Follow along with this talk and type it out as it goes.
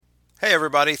Hey,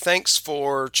 everybody. Thanks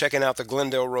for checking out the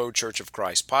Glendale Road Church of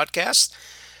Christ podcast.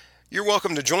 You're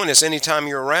welcome to join us anytime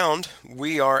you're around.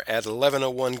 We are at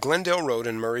 1101 Glendale Road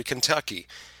in Murray, Kentucky.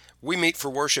 We meet for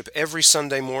worship every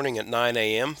Sunday morning at 9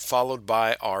 a.m., followed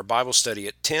by our Bible study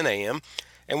at 10 a.m.,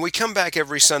 and we come back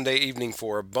every Sunday evening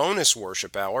for a bonus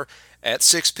worship hour at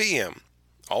 6 p.m.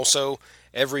 Also,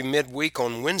 every midweek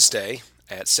on Wednesday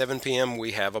at 7 p.m.,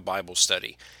 we have a Bible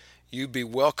study. You'd be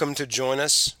welcome to join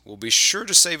us. We'll be sure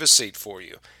to save a seat for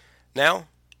you. Now,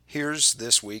 here's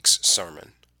this week's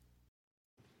sermon.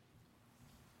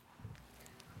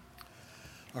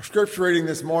 Our scripture reading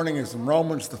this morning is in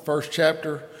Romans, the first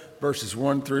chapter, verses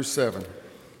 1 through 7.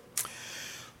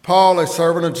 Paul, a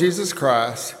servant of Jesus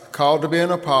Christ, called to be an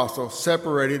apostle,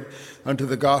 separated unto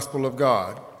the gospel of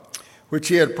God, which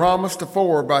he had promised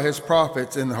afore by his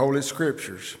prophets in the Holy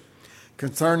Scriptures,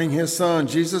 concerning his Son,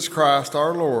 Jesus Christ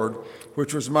our Lord,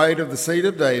 which was made of the seed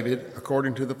of David,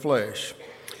 according to the flesh,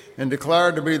 and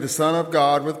declared to be the Son of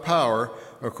God with power,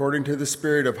 according to the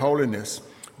Spirit of holiness,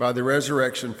 by the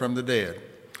resurrection from the dead,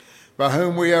 by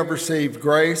whom we have received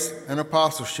grace and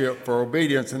apostleship for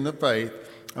obedience in the faith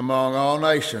among all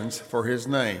nations for his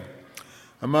name,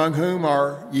 among whom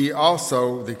are ye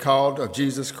also the called of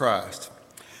Jesus Christ.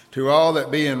 To all that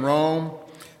be in Rome,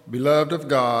 beloved of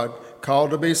God,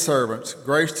 called to be servants,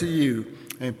 grace to you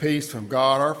and peace from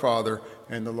God our Father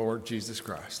and the Lord Jesus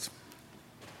Christ.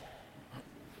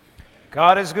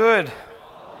 God is good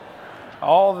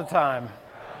all the time.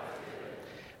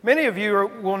 Many of you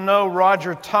will know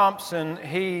Roger Thompson.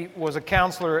 He was a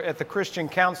counselor at the Christian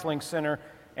Counseling Center,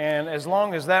 and as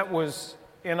long as that was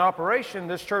in operation,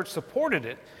 this church supported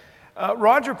it.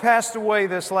 Roger passed away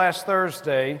this last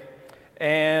Thursday,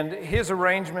 and his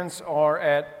arrangements are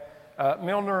at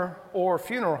Milner Orr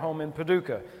Funeral Home in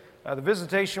Paducah. The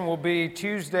visitation will be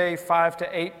Tuesday 5 to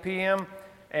 8 p.m.,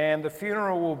 and the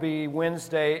funeral will be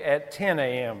Wednesday at 10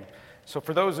 a.m. So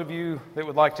for those of you that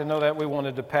would like to know that, we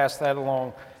wanted to pass that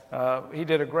along. He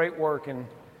did a great work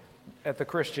at the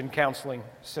Christian Counseling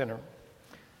Center.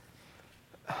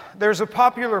 There's a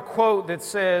popular quote that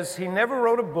says, "He never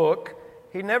wrote a book,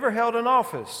 he never held an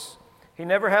office, he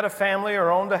never had a family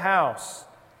or owned a house.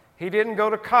 He didn't go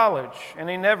to college, and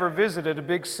he never visited a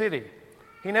big city.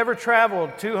 He never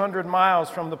traveled 200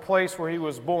 miles from the place where he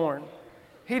was born.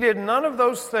 He did none of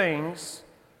those things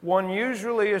one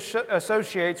usually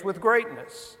associates with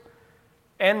greatness.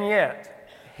 And yet,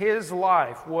 his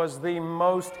life was the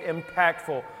most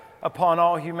impactful upon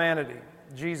all humanity,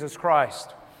 Jesus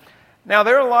Christ." Now,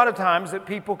 there are a lot of times that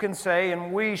people can say,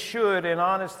 and we should in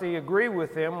honesty agree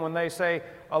with them when they say,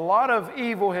 a lot of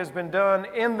evil has been done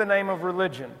in the name of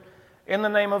religion, in the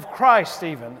name of Christ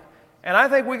even. And I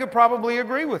think we could probably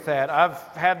agree with that. I've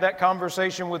had that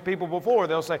conversation with people before.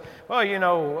 They'll say, well,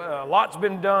 a lot's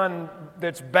been done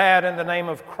that's bad in the name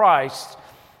of Christ.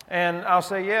 And I'll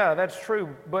say, yeah, that's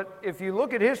true. But if you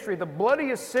look at history, the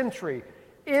bloodiest century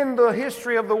in the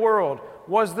history of the world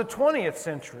was the 20th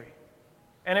century.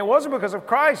 And it wasn't because of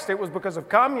Christ, it was because of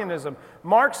communism,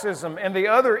 Marxism, and the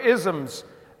other isms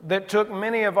that took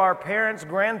many of our parents,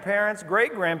 grandparents,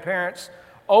 great-grandparents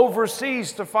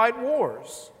overseas to fight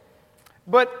wars.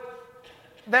 But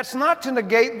that's not to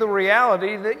negate the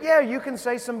reality that, yeah, you can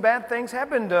say some bad things have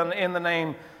been done in the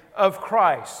name of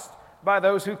Christ by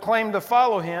those who claim to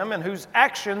follow him and whose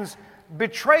actions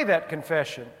betray that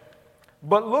confession.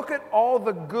 But look at all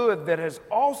the good that has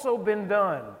also been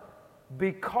done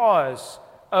because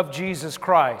of Jesus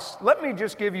Christ. Let me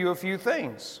just give you a few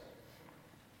things.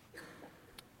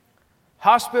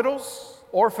 Hospitals,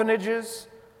 orphanages,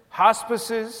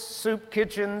 hospices, soup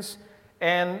kitchens,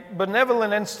 and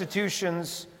benevolent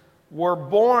institutions were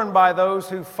born by those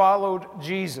who followed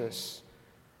Jesus.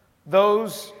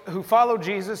 Those who followed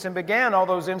Jesus and began all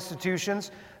those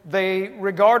institutions, they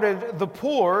regarded the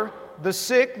poor, the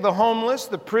sick, the homeless,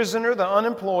 the prisoner, the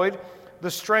unemployed,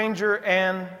 the stranger,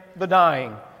 and the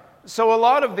dying. So a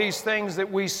lot of these things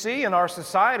that we see in our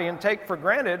society and take for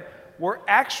granted were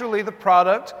actually the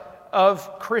product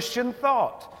of Christian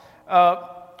thought.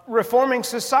 Reforming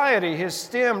society has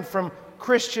stemmed from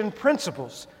Christian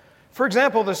principles. For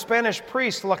example, the Spanish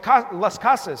priest Las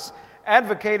Casas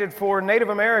advocated for Native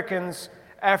Americans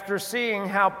after seeing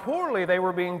how poorly they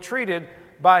were being treated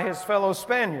by his fellow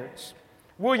Spaniards.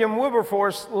 William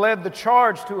Wilberforce led the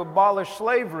charge to abolish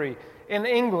slavery in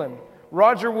England.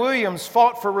 Roger Williams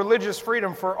fought for religious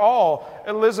freedom for all.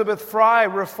 Elizabeth Fry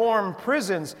reformed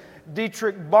prisons.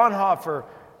 Dietrich Bonhoeffer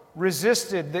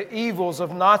resisted the evils of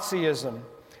Nazism.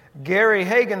 Gary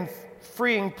Hagen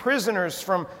freeing prisoners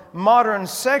from modern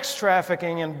sex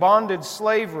trafficking and bondage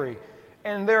slavery.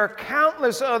 And there are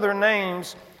countless other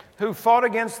names who fought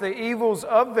against the evils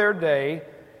of their day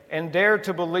and dared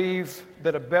to believe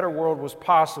that a better world was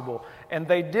possible. And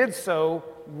they did so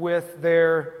with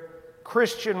their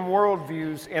Christian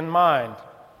worldviews in mind.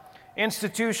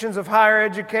 Institutions of higher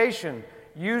education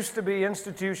used to be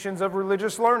institutions of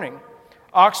religious learning.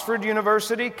 Oxford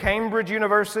University, Cambridge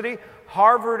University,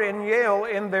 Harvard, and Yale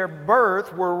in their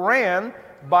birth were ran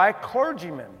by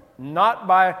clergymen, not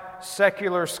by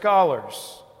secular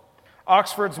scholars.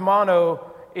 Oxford's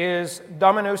motto is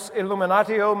Dominus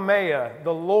Illuminatio Mea,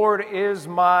 the Lord is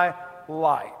my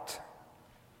light.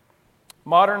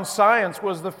 Modern science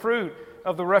was the fruit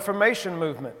of the Reformation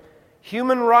movement.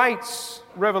 Human rights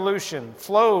revolution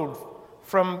flowed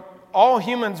from all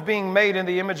humans being made in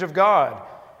the image of God.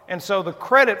 And so the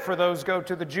credit for those go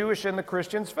to the Jewish and the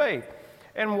Christian's faith.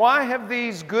 And why have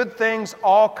these good things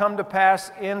all come to pass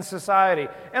in society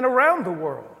and around the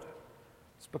world?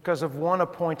 It's because of one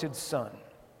appointed Son,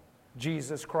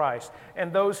 Jesus Christ.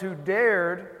 And those who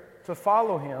dared to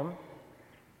follow him,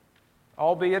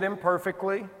 albeit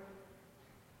imperfectly,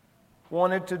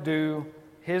 wanted to do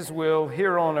his will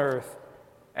here on earth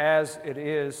as it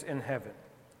is in heaven.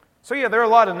 So yeah, there are a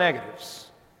lot of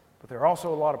negatives, but there are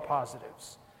also a lot of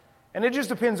positives. And it just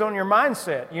depends on your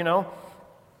mindset, you know.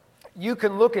 You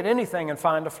can look at anything and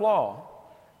find a flaw.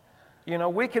 You know,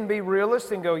 we can be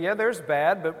realists and go, yeah, there's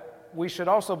bad, but we should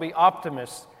also be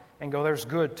optimists and go, there's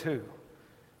good too.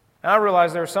 And I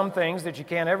realize there are some things that you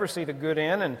can't ever see the good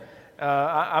in, and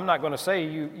I'm not going to say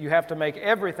you have to make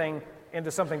everything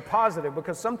into something positive,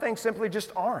 because some things simply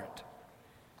just aren't.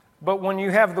 But when you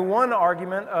have the one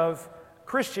argument of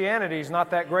Christianity is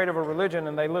not that great of a religion,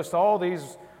 and they list all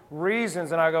these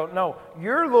reasons, and I go, no,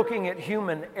 you're looking at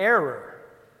human error.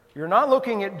 You're not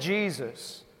looking at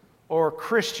Jesus or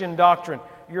Christian doctrine.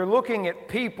 You're looking at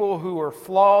people who are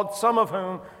flawed, some of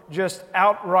whom just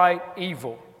outright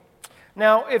evil.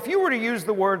 Now, if you were to use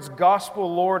the words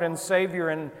gospel, Lord, and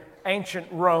Savior in ancient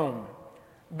Rome,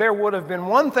 there would have been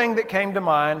one thing that came to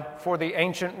mind for the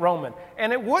ancient Roman,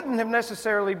 and it wouldn't have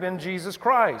necessarily been Jesus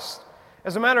Christ.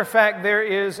 As a matter of fact, there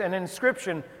is an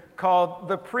inscription called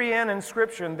the Priene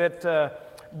inscription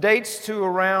that dates to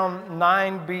around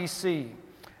 9 BC.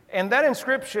 And that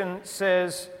inscription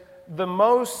says, the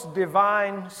most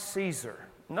divine Caesar,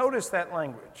 notice that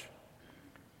language,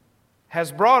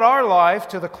 has brought our life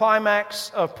to the climax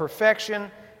of perfection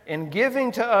in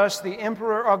giving to us the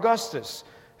Emperor Augustus,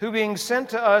 who being sent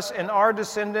to us and our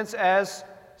descendants as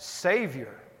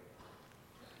Savior,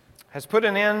 has put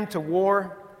an end to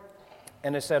war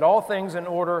and has set all things in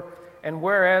order. And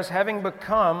whereas having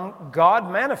become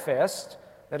God manifest,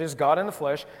 that is God in the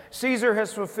flesh, Caesar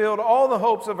has fulfilled all the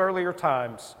hopes of earlier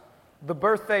times. The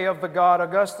birthday of the god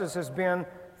Augustus has been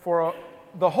for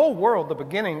the whole world the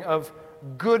beginning of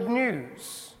good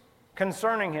news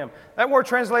concerning him. That word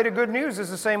translated good news is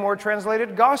the same word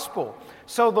translated gospel.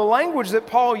 So the language that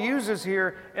Paul uses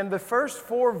here in the first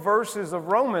 4 verses of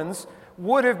Romans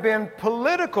would have been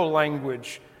political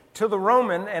language to the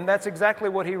Roman, and that's exactly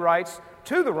what he writes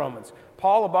to the Romans.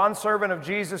 Paul, a bondservant of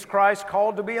Jesus Christ,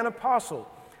 called to be an apostle,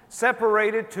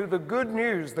 separated to the good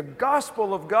news, the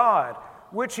gospel of God,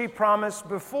 which he promised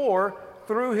before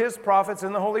through his prophets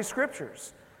in the Holy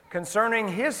Scriptures, concerning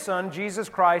his Son, Jesus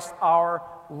Christ, our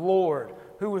Lord,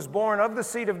 who was born of the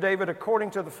seed of David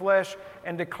according to the flesh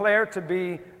and declared to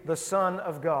be the Son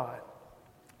of God.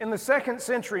 In the 2nd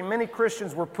century, many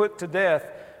Christians were put to death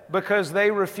because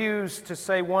they refused to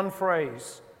say one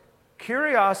phrase,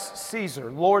 Kyrios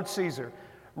Caesar, Lord Caesar.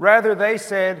 Rather, they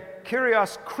said,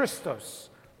 Kyrios Christos,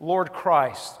 Lord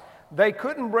Christ. They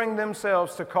couldn't bring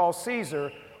themselves to call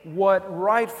Caesar what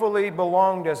rightfully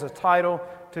belonged as a title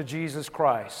to Jesus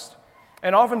Christ.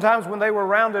 And oftentimes when they were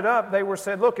rounded up, they were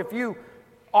said, look, if you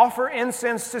offer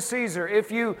incense to Caesar,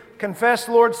 if you confess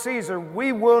Lord Caesar,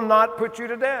 we will not put you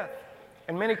to death.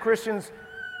 And many Christians,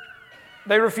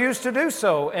 they refused to do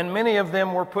so, and many of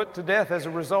them were put to death as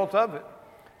a result of it.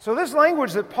 So this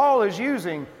language that Paul is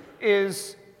using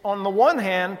is, on the one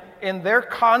hand, in their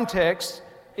context,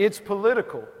 it's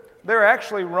political. There are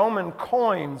actually Roman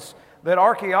coins that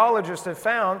archaeologists have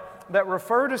found that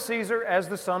refer to Caesar as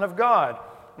the Son of God.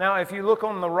 Now, if you look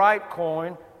on the right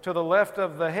coin to the left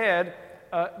of the head,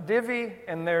 Divi,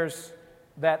 and there's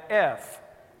that F.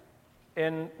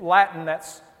 In Latin,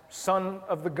 that's Son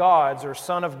of the Gods or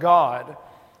Son of God.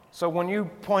 So when you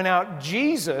point out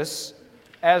Jesus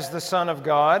as the Son of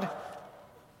God,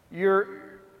 you're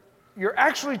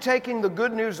actually taking the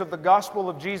good news of the gospel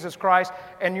of Jesus Christ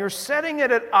and you're setting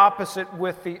it at opposite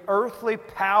with the earthly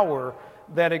power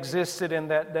that existed in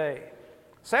that day.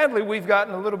 Sadly, we've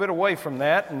gotten a little bit away from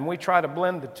that, and we try to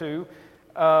blend the two.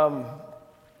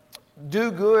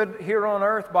 do good here on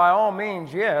earth by all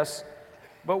means, yes,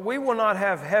 but we will not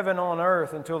have heaven on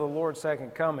earth until the Lord's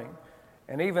second coming.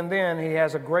 And even then, He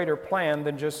has a greater plan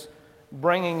than just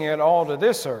bringing it all to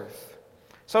this earth.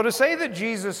 So to say that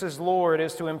Jesus is Lord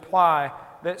is to imply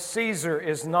that Caesar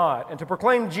is not. And to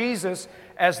proclaim Jesus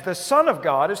as the Son of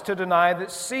God is to deny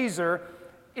that Caesar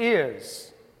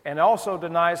is, and also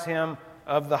denies Him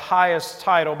of the highest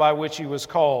title by which He was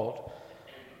called.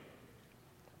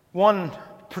 One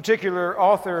particular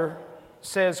author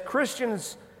says,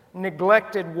 Christians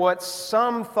neglected what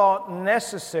some thought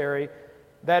necessary,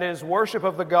 that is, worship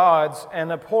of the gods,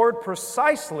 and abhorred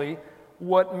precisely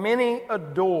what many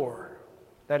adore,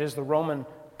 that is, the Roman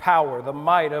power, the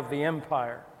might of the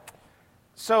empire.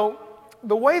 So,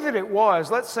 the way that it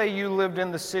was, let's say you lived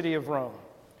in the city of Rome.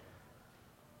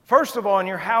 First of all, in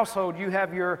your household, you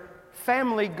have your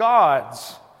family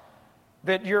gods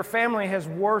that your family has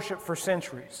worshiped for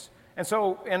centuries. And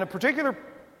so, in a particular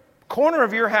corner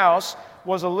of your house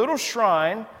was a little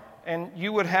shrine, and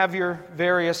you would have your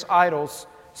various idols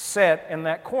set in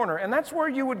that corner. And that's where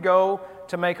you would go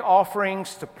to make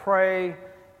offerings, to pray,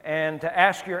 and to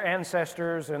ask your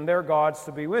ancestors and their gods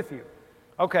to be with you.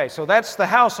 Okay, so that's the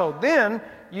household. Then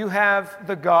you have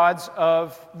the gods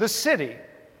of the city,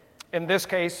 in this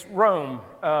case, Rome.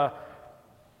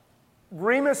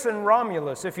 Remus and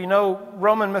Romulus, if you know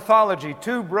Roman mythology,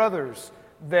 two brothers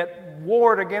that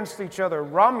warred against each other.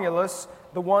 Romulus,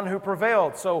 the one who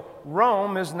prevailed. So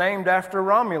Rome is named after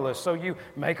Romulus. So you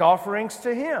make offerings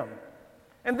to him.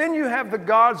 And then you have the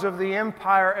gods of the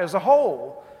empire as a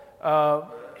whole.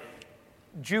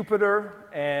 Jupiter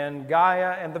and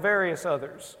Gaia and the various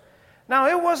others. Now,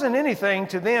 it wasn't anything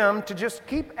to them to just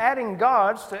keep adding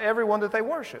gods to everyone that they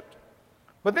worshiped.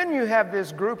 But then you have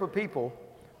this group of people,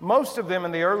 most of them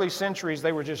in the early centuries,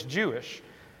 they were just Jewish.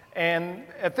 And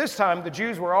at this time, the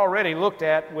Jews were already looked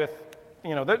at with,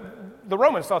 the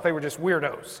Romans thought they were just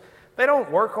weirdos. They don't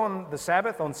work on the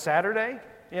Sabbath on Saturday.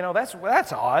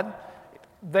 That's odd.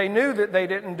 They knew that they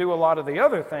didn't do a lot of the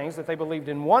other things, that they believed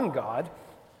in one God.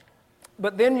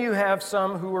 But then you have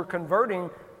some who were converting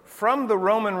from the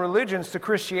Roman religions to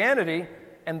Christianity,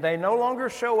 and they no longer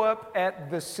show up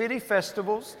at the city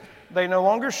festivals. They no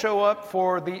longer show up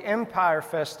for the empire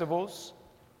festivals.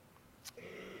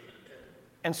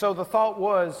 And so the thought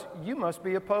was, you must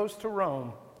be opposed to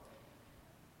Rome.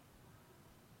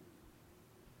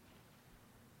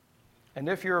 And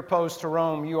if you're opposed to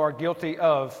Rome, you are guilty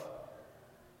of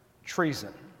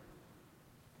treason.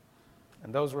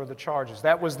 And those were the charges.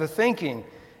 That was the thinking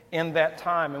in that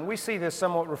time. And we see this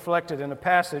somewhat reflected in a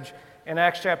passage in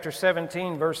Acts chapter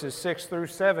 17, verses 6 through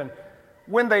 7.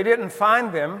 When they didn't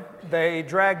find them, they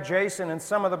dragged Jason and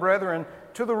some of the brethren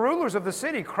to the rulers of the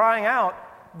city, crying out,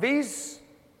 "These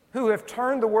who have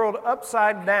turned the world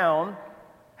upside down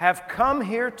have come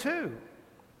here too.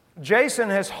 Jason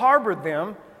has harbored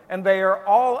them, and they are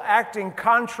all acting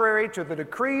contrary to the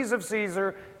decrees of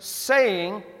Caesar,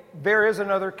 saying there is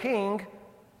another king,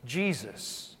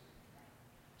 Jesus."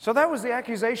 So that was the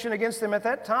accusation against them at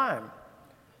that time.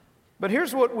 But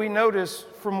here's what we notice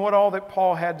from what all that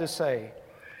Paul had to say.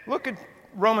 Look at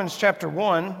Romans chapter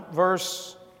 1,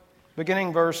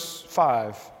 beginning verse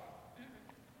 5.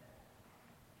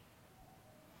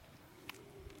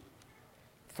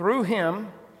 Through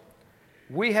him,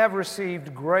 we have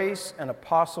received grace and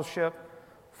apostleship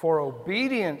for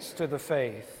obedience to the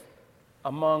faith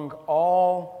among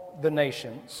all the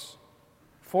nations,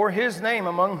 for his name,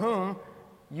 among whom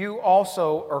you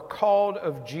also are called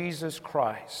of Jesus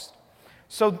Christ.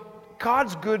 So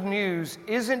God's good news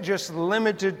isn't just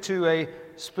limited to a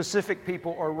specific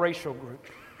people or racial group.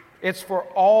 It's for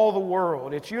all the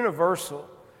world. It's universal.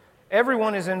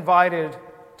 Everyone is invited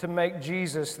to make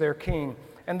Jesus their king.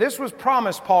 And this was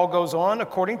promised, Paul goes on,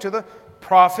 according to the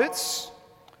prophets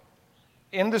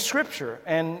in the Scripture.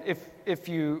 And if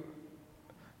you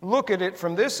look at it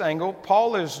from this angle,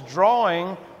 Paul is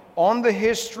drawing on the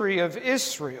history of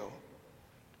Israel.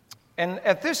 And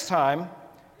at this time,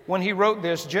 when he wrote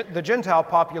this, the Gentile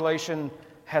population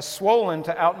has swollen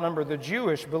to outnumber the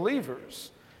Jewish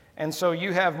believers. And so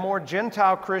you have more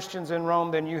Gentile Christians in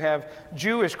Rome than you have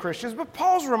Jewish Christians. But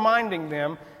Paul's reminding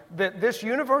them that this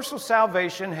universal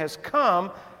salvation has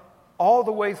come all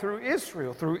the way through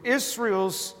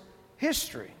Israel's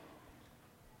history.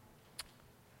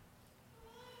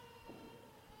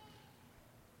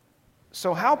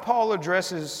 So how Paul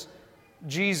addresses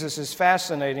Jesus is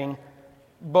fascinating,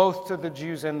 both to the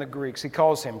Jews and the Greeks. He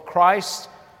calls him Christ,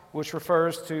 which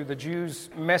refers to the Jews'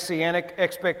 messianic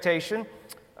expectation.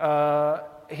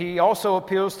 He also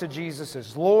appeals to Jesus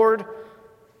as Lord.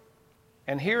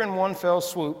 And here in one fell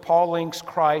swoop, Paul links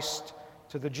Christ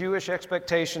to the Jewish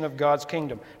expectation of God's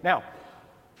kingdom. Now,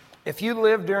 if you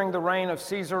lived during the reign of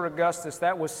Caesar Augustus,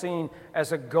 that was seen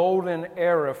as a golden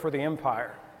era for the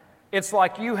empire. It's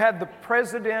like you had the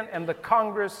president and the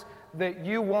Congress that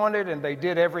you wanted, and they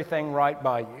did everything right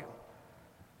by you.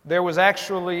 There was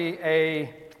actually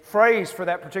a phrase for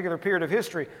that particular period of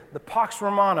history, the Pax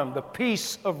Romanum, the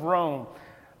peace of Rome.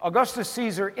 Augustus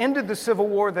Caesar ended the civil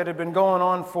war that had been going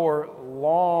on for a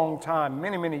long time,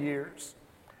 many, many years.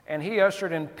 And he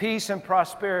ushered in peace and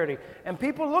prosperity. And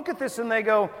people look at this and they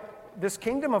go, this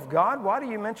kingdom of God? Why do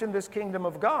you mention this kingdom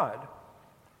of God?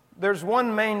 There's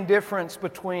one main difference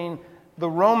between the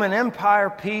Roman Empire,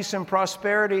 peace and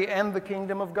prosperity, and the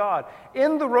kingdom of God.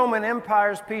 In the Roman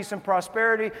Empire's peace and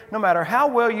prosperity, no matter how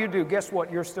well you do, guess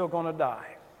what? You're still going to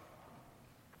die.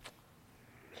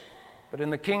 But in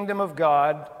the kingdom of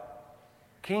God,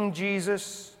 King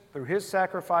Jesus, through his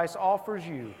sacrifice, offers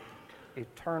you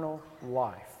eternal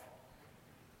life.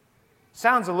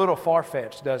 Sounds a little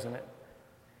far-fetched, doesn't it?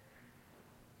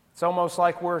 It's almost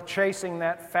like we're chasing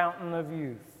that fountain of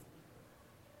youth.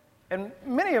 And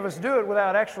many of us do it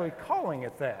without actually calling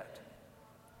it that.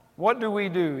 What do?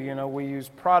 You know, we use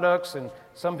products, and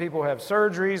some people have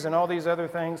surgeries and all these other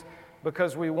things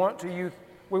because we want to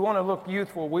look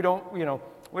youthful. We don't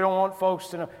want folks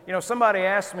to know. You know, somebody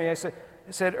asked me, they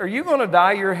said, "Are you going to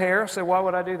dye your hair?" I said, "Why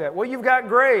would I do that?" "Well, you've got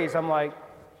grays." I'm like,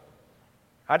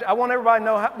 I want everybody to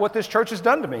know what this church has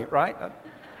done to me, right?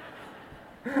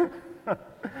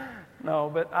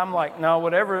 No, but I'm like, no,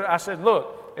 whatever. I said,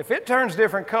 look, if it turns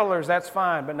different colors, that's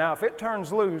fine. But now if it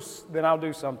turns loose, then I'll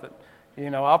do something. You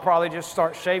know, I'll probably just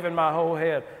start shaving my whole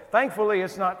head. Thankfully,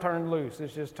 it's not turned loose.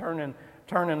 It's just turning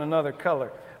another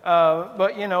color.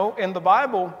 But, you know, in the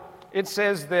Bible, it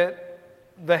says that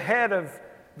the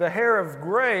hair of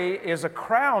gray is a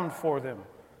crown for them.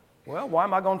 Well, why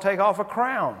am I going to take off a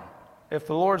crown if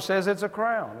the Lord says it's a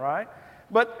crown, right?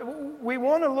 But we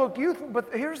want to look youthful, but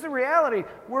here's the reality.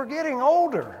 We're getting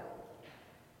older.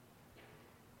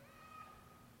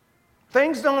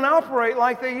 Things don't operate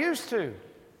like they used to.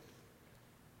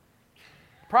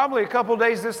 Probably a couple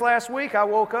days this last week, I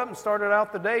woke up and started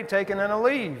out the day taking in a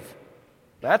leave.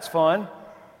 That's fun.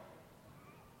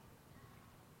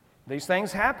 These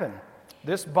things happen.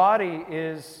 This body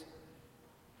has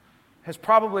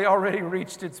probably already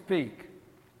reached its peak.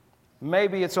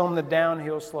 Maybe it's on the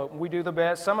downhill slope. We do the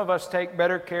best. Some of us take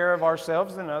better care of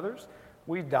ourselves than others.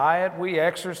 We diet, we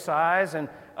exercise, and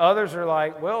others are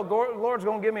like, well, the Lord's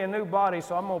going to give me a new body,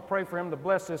 so I'm going to pray for him to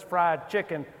bless this fried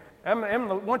chicken.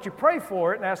 Once you pray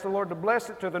for it and ask the Lord to bless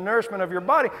it to the nourishment of your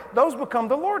body, those become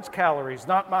the Lord's calories,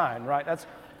 not mine, right?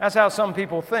 That's how some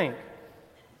people think.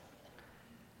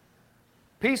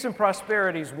 Peace and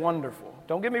prosperity is wonderful.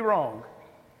 Don't get me wrong.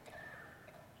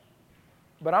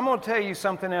 But I'm going to tell you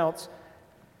something else.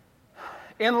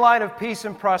 In light of peace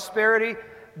and prosperity,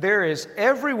 there is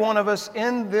every one of us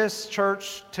in this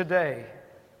church today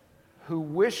who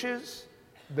wishes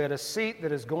that a seat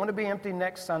that is going to be empty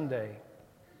next Sunday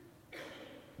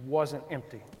wasn't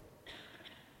empty.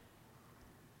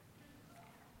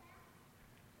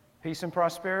 Peace and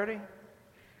prosperity?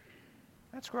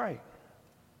 That's great.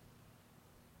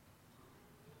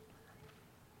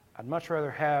 I'd much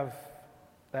rather have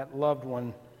that loved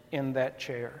one in that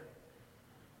chair.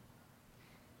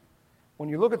 When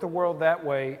you look at the world that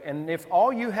way, and if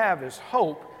all you have is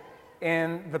hope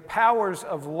and the powers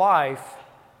of life,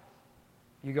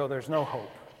 you go, there's no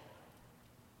hope.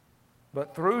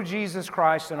 But through Jesus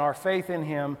Christ and our faith in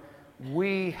him,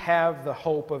 we have the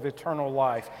hope of eternal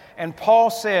life. And Paul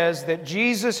says that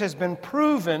Jesus has been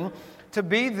proven to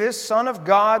be this Son of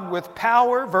God with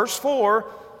power, verse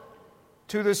 4,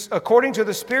 according to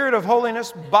the Spirit of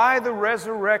holiness, by the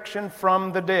resurrection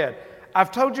from the dead. I've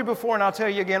told you before, and I'll tell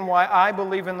you again why I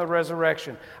believe in the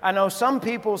resurrection. I know some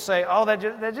people say, oh, that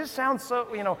just sounds so,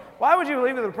 why would you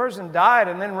believe that the person died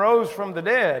and then rose from the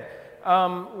dead?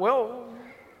 Well,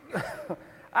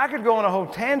 I could go on a whole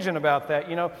tangent about that.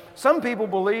 Some people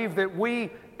believe that we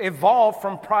evolved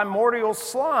from primordial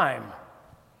slime.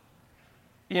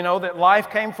 That life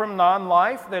came from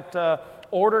non-life, that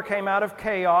order came out of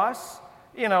chaos.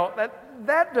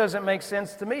 That doesn't make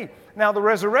sense to me. Now, the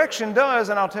resurrection does,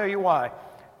 and I'll tell you why.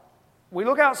 We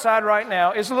look outside right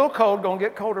now. It's a little cold, going to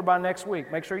get colder by next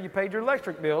week. Make sure you paid your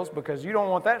electric bills because you don't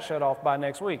want that shut off by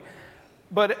next week.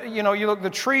 But, you look, the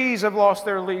trees have lost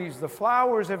their leaves. The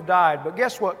flowers have died. But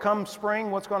guess what? Come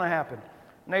spring, what's going to happen?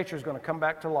 Nature's going to come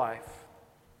back to life.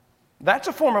 That's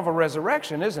a form of a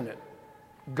resurrection, isn't it?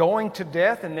 Going to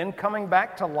death and then coming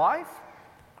back to life?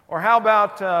 Or how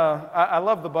about, I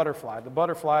love the butterfly,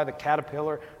 the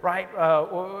caterpillar, right?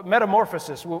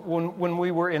 Metamorphosis, when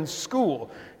we were in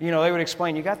school, they would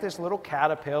explain, you got this little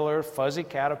caterpillar, fuzzy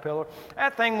caterpillar.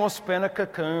 That thing will spin a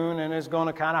cocoon and is going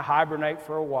to kind of hibernate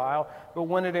for a while. But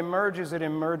when it emerges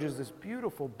this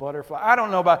beautiful butterfly. I don't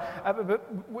know but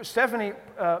Stephanie,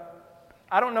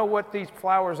 I don't know what these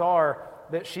flowers are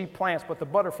that she plants, but the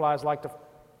butterflies like to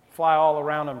fly all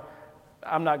around them.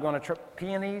 I'm not going to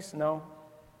peonies, no.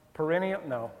 Perennial?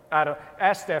 No, I don't.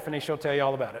 Ask Stephanie, she'll tell you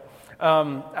all about it.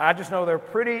 I just know they're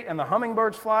pretty, and the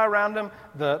hummingbirds fly around them,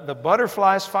 the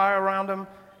butterflies fly around them,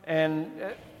 and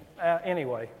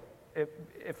anyway,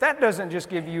 if that doesn't just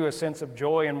give you a sense of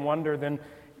joy and wonder, then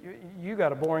you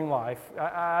got a boring life.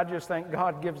 I just think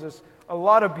God gives us a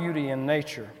lot of beauty in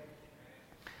nature.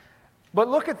 But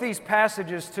look at these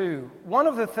passages too. One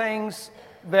of the things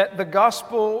that the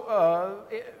gospel,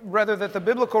 that the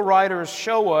biblical writers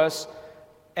show us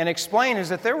and explain is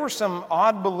that there were some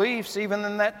odd beliefs even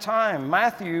in that time.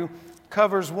 Matthew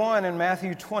covers one in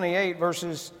Matthew 28,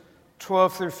 verses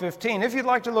 12 through 15. If you'd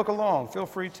like to look along, feel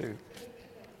free to.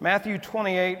 Matthew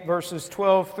 28, verses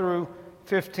 12 through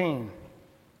 15.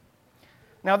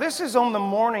 Now, this is on the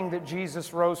morning that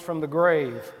Jesus rose from the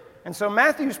grave. And so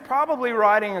Matthew's probably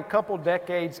writing a couple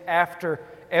decades after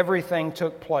everything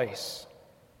took place.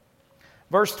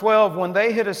 Verse 12, when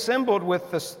they had assembled with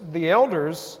the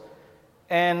elders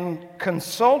and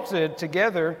consulted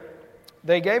together,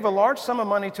 they gave a large sum of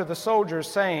money to the soldiers,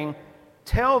 saying,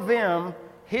 "Tell them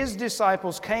his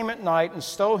disciples came at night and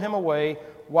stole him away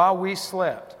while we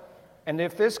slept. And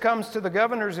if this comes to the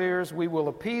governor's ears, we will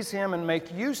appease him and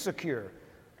make you secure."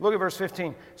 Look at verse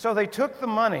 15. So they took the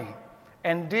money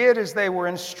and did as they were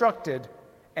instructed,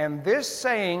 and this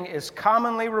saying is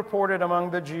commonly reported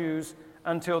among the Jews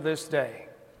until this day.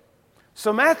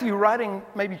 So Matthew, writing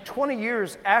maybe 20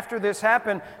 years after this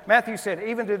happened, Matthew said,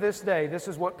 even to this day, this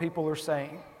is what people are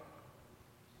saying.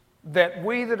 That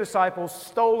we, the disciples,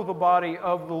 stole the body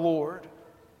of the Lord.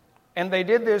 And they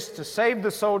did this to save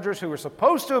the soldiers who were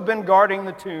supposed to have been guarding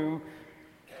the tomb,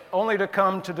 only to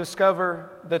come to discover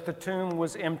that the tomb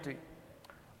was empty.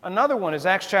 Another one is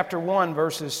Acts chapter 1,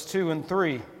 verses 2 and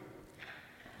 3.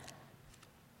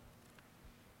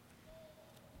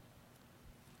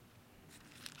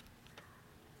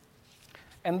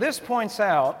 And this points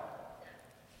out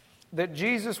that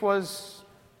Jesus was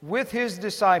with his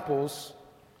disciples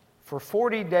for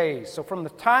 40 days. So from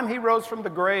the time he rose from the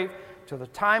grave to the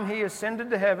time he ascended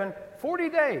to heaven, 40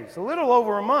 days, a little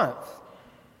over a month.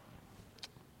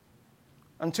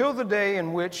 Until the day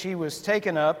in which he was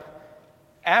taken up,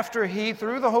 after he,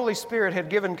 through the Holy Spirit, had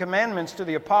given commandments to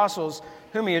the apostles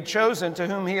whom he had chosen, to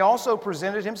whom he also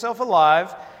presented himself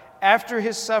alive after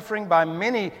his suffering by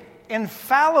many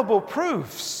infallible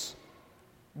proofs,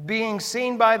 being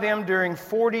seen by them during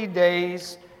 40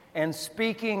 days and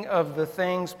speaking of the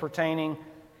things pertaining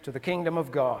to the kingdom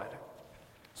of God.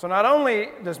 So not only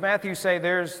does Matthew say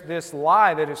there's this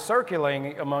lie that is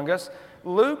circulating among us,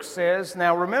 Luke says,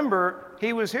 now remember,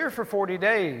 he was here for 40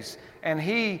 days, and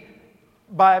he,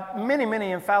 by many,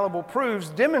 many infallible proofs,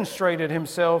 demonstrated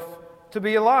himself to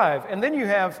be alive. And then you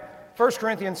have 1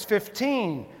 Corinthians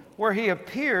 15, where he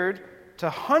appeared to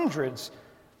hundreds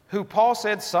who Paul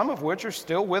said, some of which are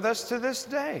still with us to this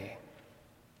day.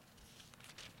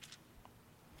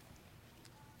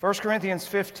 1 Corinthians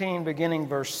 15, beginning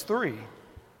verse 3.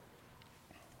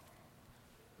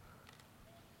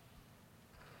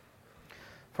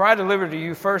 For I delivered to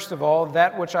you, first of all,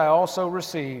 that which I also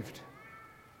received,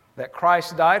 that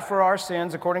Christ died for our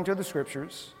sins according to the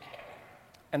Scriptures,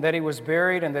 and that he was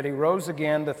buried, and that he rose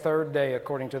again the third day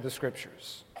according to the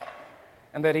Scriptures,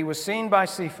 and that he was seen by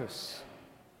Cephas,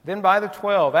 then by the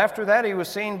 12. After that he was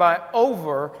seen by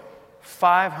over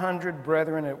 500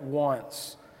 brethren at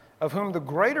once, of whom the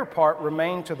greater part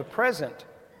remain to the present,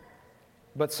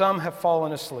 but some have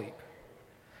fallen asleep.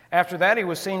 After that he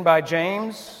was seen by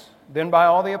James, then by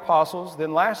all the apostles,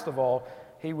 then last of all,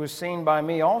 he was seen by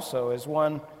me also as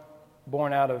one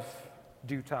born out of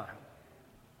due time.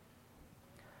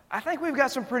 I think we've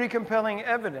got some pretty compelling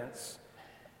evidence,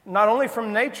 not only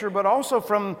from nature, but also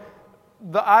from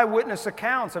the eyewitness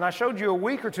accounts. And I showed you a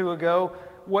week or two ago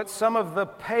what some of the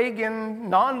pagan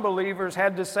non-believers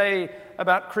had to say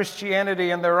about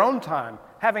Christianity in their own time,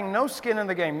 having no skin in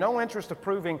the game, no interest of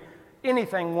proving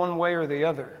anything one way or the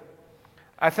other.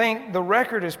 I think the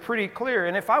record is pretty clear.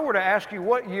 And if I were to ask you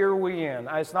what year are we in,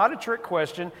 it's not a trick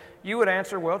question, you would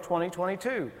answer, well,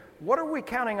 2022. What are we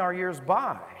counting our years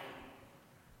by?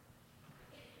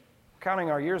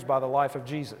 Counting our years by the life of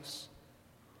Jesus.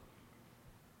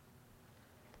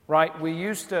 right? We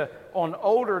used to, on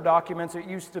older documents, it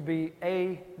used to be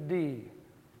AD.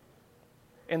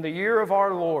 In the year of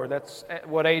our Lord, that's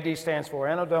what AD stands for,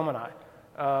 Anno Domini.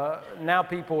 Now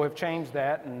people have changed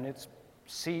that, and it's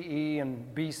CE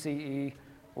and BCE,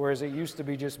 whereas it used to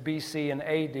be just BC and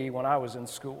AD when I was in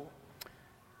school.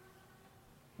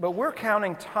 But we're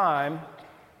counting time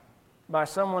by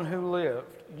someone who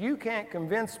lived. You can't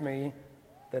convince me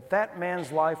that that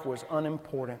man's life was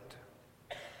unimportant.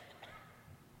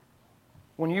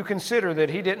 When you consider that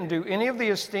he didn't do any of the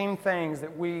esteemed things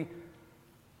that we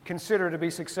consider to be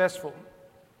successful.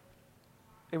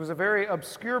 It was a very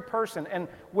obscure person. And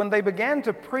when they began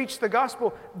to preach the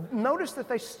gospel, notice that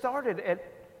they started at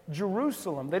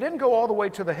Jerusalem. They didn't go all the way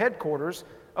to the headquarters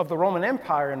of the Roman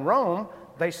Empire in Rome.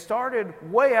 They started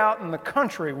way out in the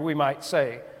country, we might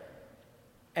say.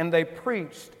 And they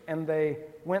preached, and they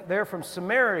went there from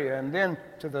Samaria and then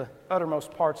to the uttermost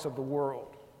parts of the world.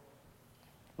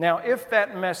 Now, if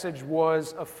that message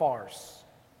was a farce,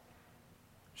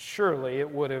 surely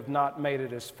it would have not made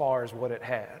it as far as what it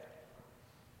had.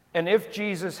 And if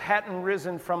Jesus hadn't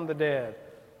risen from the dead,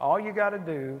 all you got to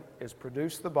do is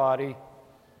produce the body.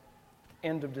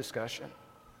 End of discussion.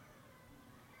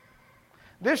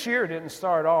 This year didn't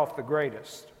start off the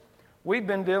greatest. We've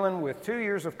been dealing with 2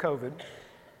 years of COVID,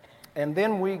 and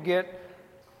then we get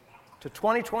to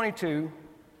 2022,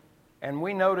 and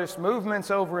we notice movements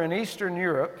over in Eastern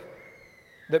Europe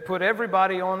that put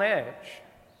everybody on edge.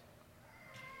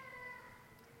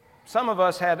 Some of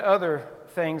us had other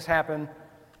things happen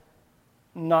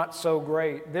not so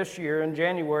great. This year in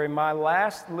January, my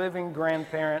last living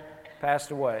grandparent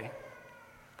passed away.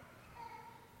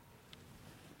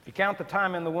 If you count the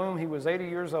time in the womb, he was 80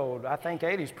 years old. I think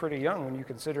 80 is pretty young when you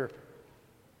consider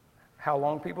how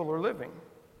long people are living.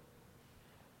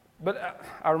 But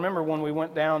I remember when we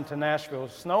went down to Nashville,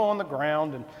 snow on the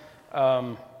ground, and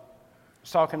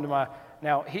was talking to my...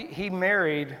 Now, he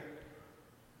married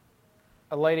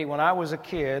a lady when I was a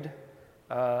kid,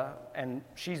 and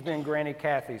she's been Granny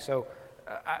Kathy. So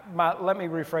let me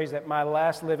rephrase that, my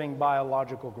last living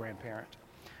biological grandparent.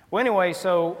 Well, anyway,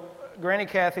 so Granny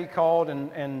Kathy called,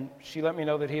 and she let me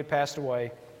know that he had passed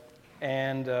away.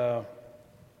 And so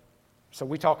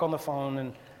we talk on the phone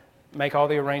and make all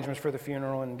the arrangements for the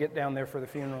funeral and get down there for the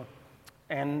funeral.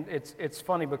 And it's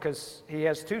funny because he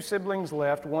has 2 siblings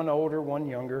left, one older, one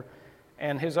younger,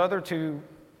 and his other 2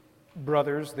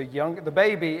 brothers, the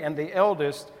baby and the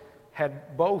eldest,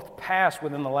 had both passed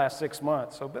within the last 6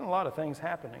 months. So been a lot of things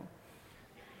happening.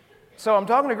 So I'm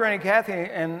talking to Granny Kathy,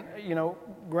 and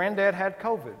Granddad had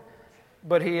COVID,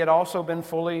 but he had also been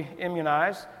fully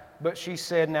immunized. But she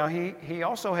said, now he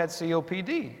also had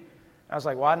COPD. I was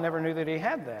like, well, I never knew that he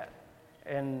had that.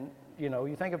 And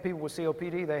you think of people with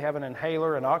COPD, they have an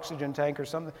inhaler, an oxygen tank or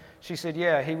something. She said,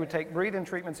 yeah, he would take breathing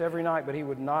treatments every night, but he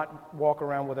would not walk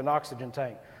around with an oxygen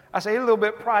tank. I said, a little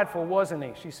bit prideful, wasn't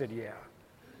he? She said, yeah.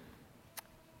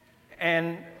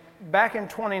 And back in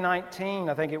 2019,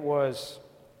 I think it was,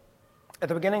 at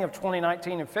the beginning of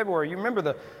 2019 in February, you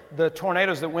remember the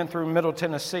tornadoes that went through Middle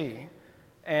Tennessee.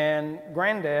 And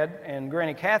Granddad and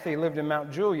Granny Kathy lived in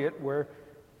Mount Juliet where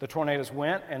the tornadoes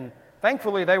went, and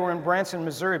thankfully they were in Branson,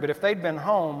 Missouri, but if they'd been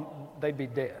home, they'd be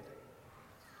dead.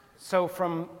 So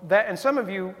from that, and some of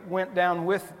you went down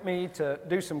with me to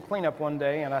do some cleanup one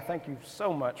day, and I thank you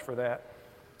so much for that.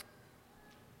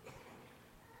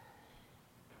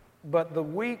 But the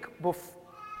week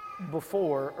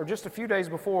before, or just a few days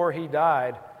before he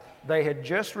died, they had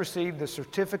just received the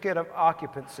certificate of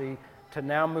occupancy to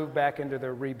now move back into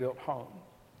their rebuilt home.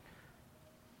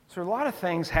 So a lot of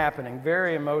things happening,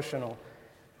 very emotional.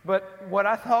 But what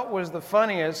I thought was the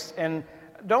funniest, and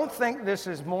don't think this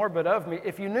is morbid of me,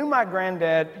 if you knew my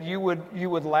granddad, you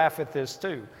would laugh at this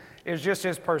too. It's just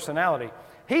his personality.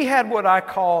 He had what I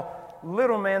call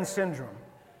little man syndrome.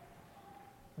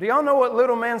 Do y'all know what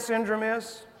little man syndrome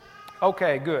is?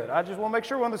 Okay, good. I just want to make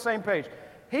sure we're on the same page.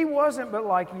 He wasn't but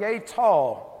like yay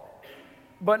tall.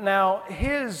 But now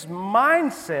his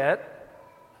mindset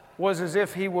was as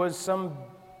if he was some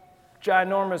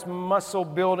ginormous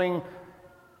muscle-building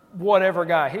whatever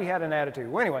guy. He had an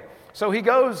attitude. Well, anyway, so he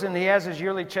goes and he has his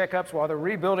yearly checkups while they're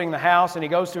rebuilding the house, and he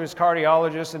goes to his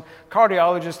cardiologist, and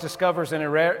cardiologist discovers an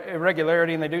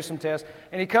irregularity, and they do some tests,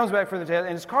 and he comes back for the test,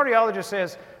 and his cardiologist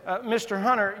says, Mr.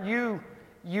 Hunter,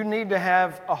 you need to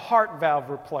have a heart valve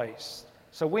replaced,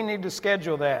 so we need to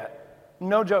schedule that.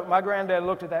 No joke, my granddad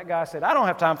looked at that guy and said, I don't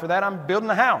have time for that, I'm building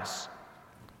a house.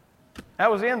 That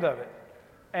was the end of it.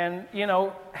 And,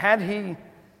 had he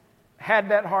had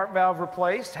that heart valve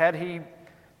replaced, had he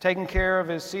taken care of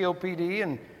his COPD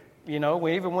and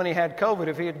Even when he had COVID,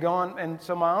 if he had gone, and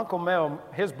so my Uncle Mel,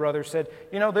 his brother, said,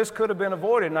 this could have been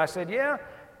avoided. And I said, yeah,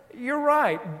 you're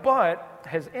right, but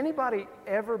has anybody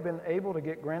ever been able to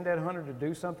get Granddad Hunter to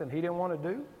do something he didn't want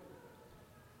to do?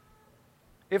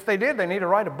 If they did, they need to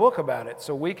write a book about it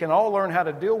so we can all learn how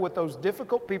to deal with those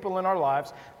difficult people in our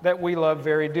lives that we love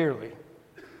very dearly.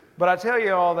 But I tell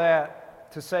you all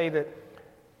that to say that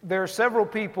there are several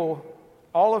people,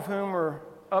 all of whom are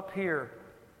up here,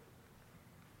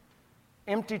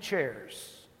 empty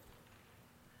chairs.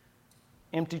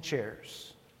 Empty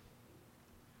chairs.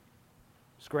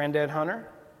 It's Granddad Hunter,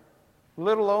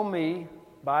 little old me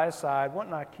by his side.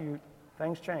 Wasn't I cute?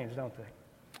 Things change, don't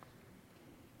they?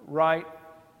 Right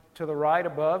to the right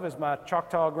above is my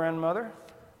Choctaw grandmother.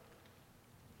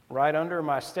 Right under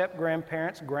my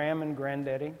step-grandparents, Gram and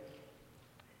Granddaddy.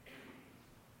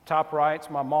 Top right's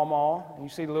my mama, and you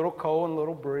see little Cole and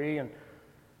little Bree, and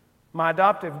my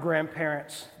adoptive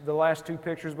grandparents, the last two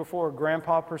pictures before,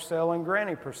 Grandpa Purcell and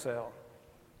Granny Purcell.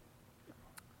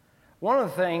 One of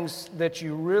the things that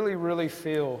you really, really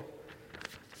feel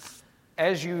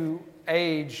as you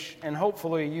age, and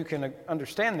hopefully you can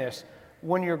understand this,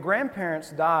 when your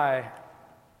grandparents die,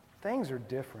 things are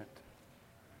different.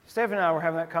 Stephanie and I were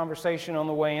having that conversation on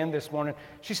the way in this morning.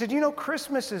 She said,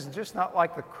 Christmas is just not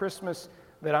like the Christmas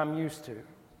that I'm used to.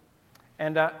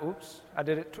 And I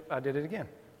did it again.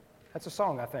 That's a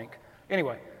song, I think.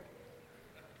 Anyway.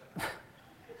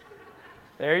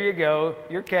 There you go.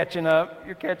 You're catching up.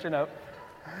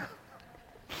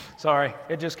 Sorry,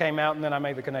 it just came out and then I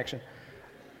made the connection.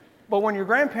 But when your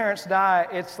grandparents die,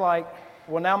 it's like,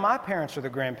 well, now my parents are the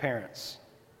grandparents.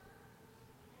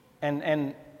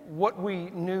 And what we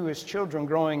knew as children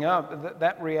growing up,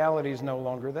 that reality is no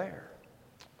longer there.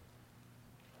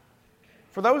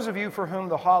 For those of you for whom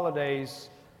the holidays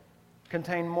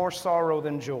contain more sorrow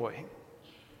than joy,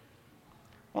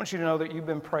 I want you to know that you've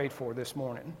been prayed for this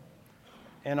morning.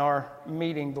 In our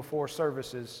meeting before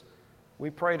services, we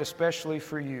prayed especially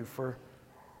for you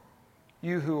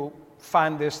who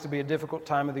find this to be a difficult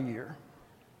time of the year.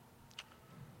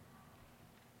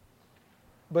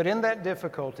 But in that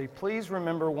difficulty, please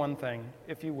remember one thing,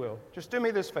 if you will. Just do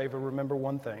me this favor, remember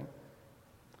one thing.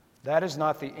 That is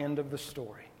not the end of the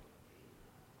story.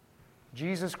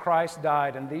 Jesus Christ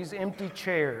died, and these empty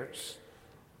chairs,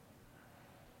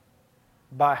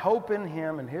 by hope in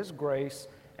Him and His grace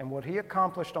and what He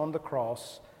accomplished on the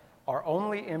cross, are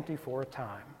only empty for a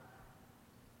time,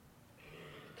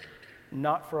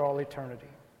 not for all eternity.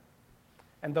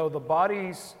 And though those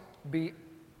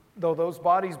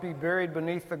bodies be buried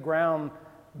beneath the ground,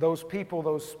 those people,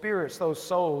 those spirits, those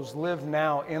souls live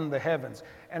now in the heavens.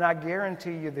 And I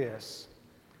guarantee you this,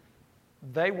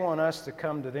 they want us to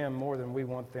come to them more than we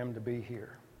want them to be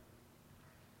here.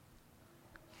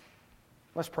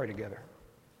 Let's pray together.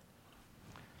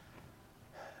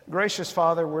 Gracious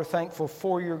Father, we're thankful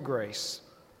for your grace.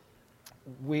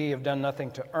 We have done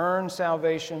nothing to earn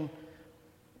salvation.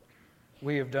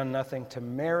 We have done nothing to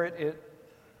merit it.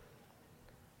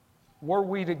 Were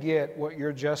we to get what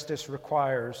your justice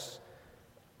requires,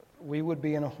 we would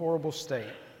be in a horrible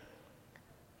state.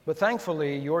 But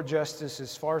thankfully, your justice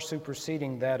is far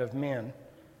superseding that of men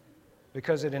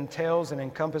because it entails and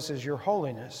encompasses your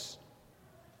holiness,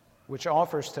 which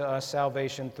offers to us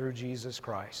salvation through Jesus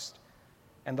Christ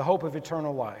and the hope of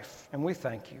eternal life. And we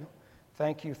thank you.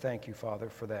 Thank you, Father,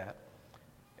 for that.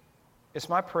 It's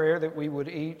my prayer that we would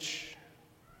each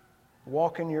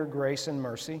walk in your grace and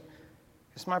mercy.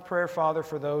 It's my prayer, Father,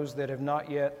 for those that have not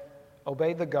yet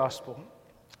obeyed the gospel,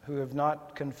 who have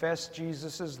not confessed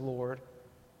Jesus as Lord,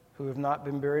 who have not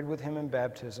been buried with him in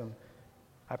baptism.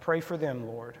 I pray for them,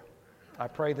 Lord. I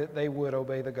pray that they would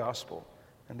obey the gospel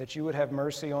and that you would have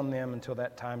mercy on them until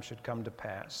that time should come to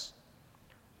pass.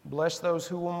 Bless those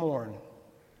who will mourn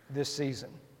this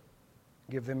season.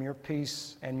 Give them your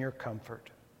peace and your comfort.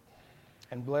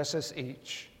 And bless us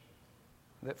each,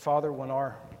 that, Father, when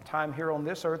our time here on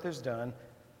this earth is done,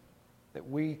 that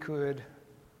we could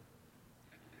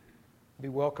be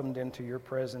welcomed into your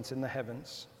presence in the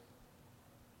heavens,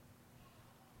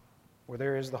 where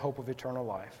there is the hope of eternal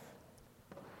life.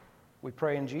 We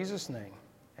pray in Jesus' name,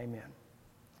 amen.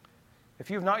 If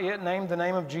you have not yet named the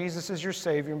name of Jesus as your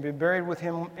Savior and been buried with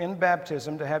him in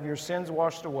baptism to have your sins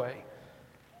washed away,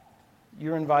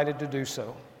 you're invited to do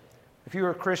so. If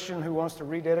you're a Christian who wants to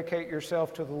rededicate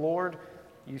yourself to the Lord,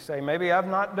 you say, maybe I've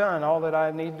not done all that I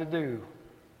need to do,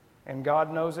 and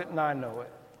God knows it and I know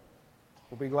it.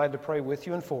 We'll be glad to pray with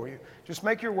you and for you. Just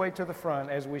make your way to the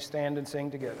front as we stand and sing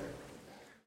together.